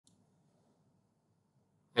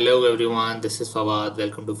Hello everyone, this is Fawad.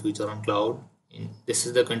 Welcome to Future on Cloud. This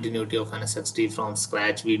is the continuity of NSX-T from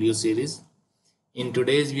Scratch video series. In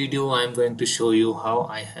today's video, I am going to show you how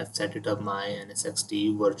I have set it up my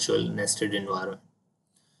NSX-T virtual nested environment.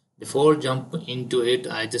 Before jumping into it,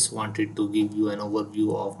 I just wanted to give you an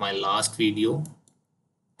overview of my last video.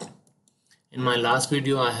 In my last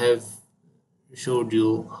video, I have showed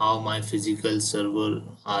you how my physical server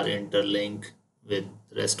are interlinked with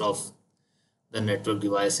the rest of the network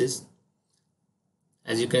devices.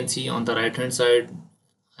 As you can see on the right hand side,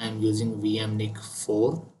 I am using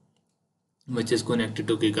vmnic4, which is connected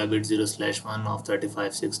to gigabit 0/1 of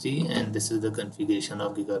 3560, and this is the configuration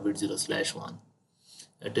of gigabit 0/1.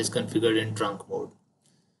 It is configured in trunk mode.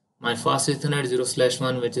 My fast Ethernet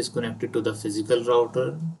 0/1, which is connected to the physical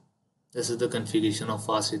router. This is the configuration of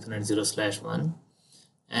fast Ethernet 0/1,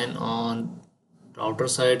 and on router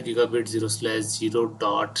side gigabit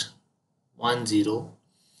 0/0.10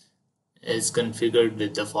 is configured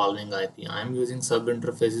with the following IP. I am using sub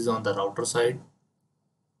interfaces on the router side,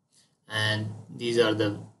 and these are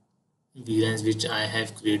the VLANs which I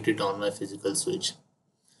have created on my physical switch.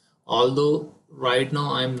 Although right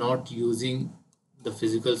now I am not using the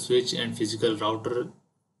physical switch and physical router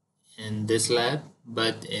in this lab,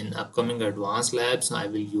 but in upcoming advanced labs I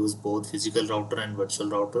will use both physical router and virtual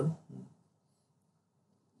router.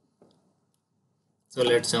 So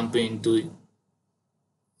let's jump into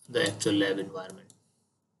the actual lab environment.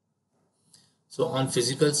 So on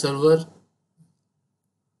physical server,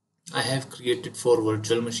 I have created 4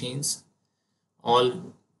 virtual machines.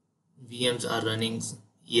 All VMs are running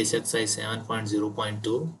esxi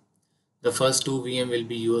 7.0.2. The first 2 VM will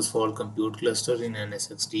be used for compute cluster in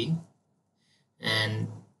NSX-T, and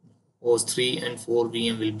host 3 and 4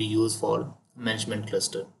 VM will be used for management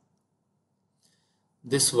cluster.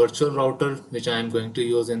 This virtual router which I am going to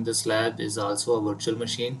use in this lab is also a virtual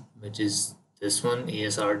machine, which is this one,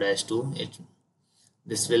 ASR-2.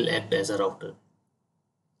 This will act as a router.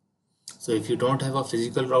 So if you don't have a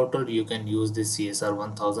physical router, you can use this CSR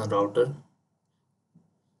 1000 router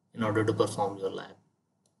in order to perform your lab.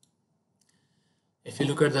 If you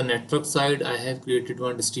look at the network side, I have created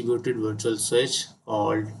one distributed virtual switch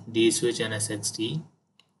called dswitch NSX-T.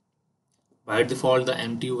 By default, the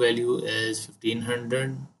MTU value is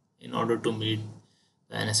 1500. In order to meet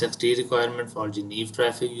the NSX-T requirement for Geneva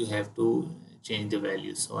traffic, you have to change the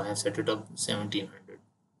value. So I have set it up 1700.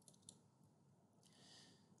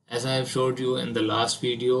 As I have showed you in the last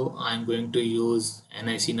video, I am going to use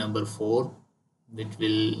NIC number 4, which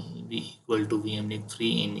will be equal to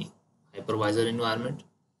vmnic3 in hypervisor environment.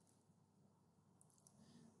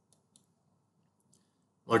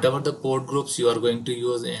 Whatever the port groups you are going to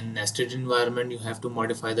use in nested environment, you have to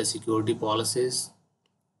modify the security policies.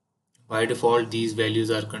 By default, these values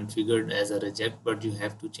are configured as a reject, but you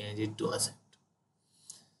have to change it to accept.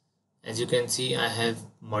 As you can see, I have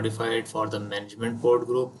modified for the management port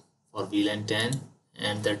group for VLAN 10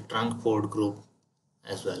 and the trunk port group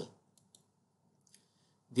as well.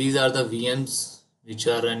 These are the VMs which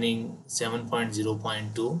are running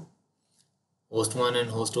 7.0.2. Host 1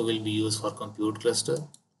 and host 2 will be used for compute cluster,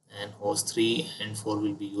 and host 3 and 4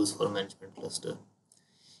 will be used for management cluster.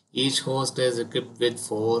 Each host is equipped with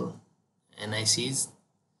 4 NICs.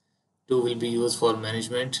 2 will be used for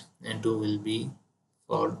management and 2 will be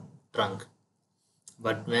for trunk.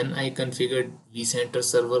 But when I configured vCenter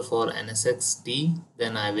server for NSX-T,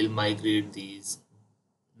 then I will migrate these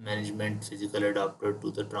management physical adapter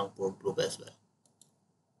to the trunk port group as well.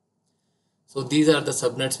 So these are the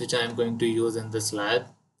subnets which I am going to use in this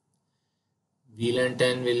lab. VLAN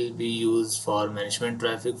 10 will be used for management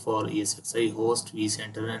traffic for esxi host,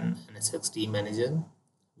 vCenter and NSX-T manager.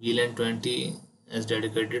 VLAN 20 is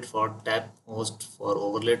dedicated for tap host for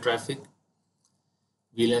overlay traffic.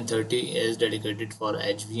 VLAN 30 is dedicated for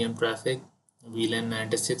edge VM traffic. VLAN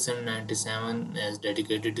 96 and 97 is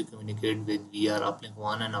dedicated to communicate with VR Uplink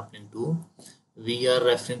 1 and Uplink 2. VR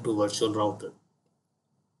referring to virtual router.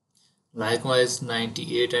 Likewise,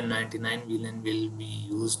 98 and 99 VLAN will be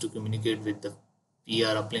used to communicate with the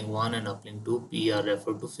PR Uplink 1 and Uplink 2. PR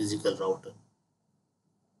refer to physical router.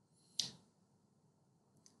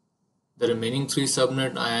 The remaining 3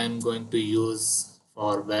 subnet I am going to use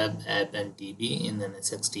for web, app and DB in the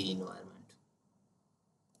NSX-T environment.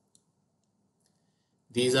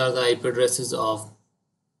 These are the IP addresses of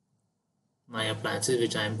my appliances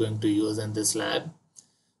which I am going to use in this lab.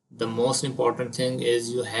 The most important thing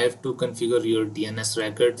is you have to configure your DNS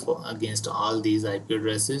record for against all these IP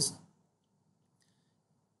addresses.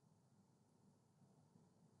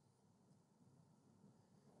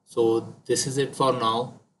 So this is it for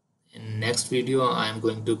now. In next video, I am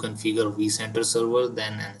going to configure vCenter server,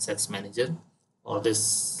 then NSX manager or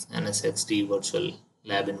this NSX-T virtual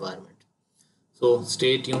lab environment. So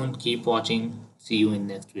stay tuned, keep watching. See you in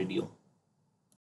next video.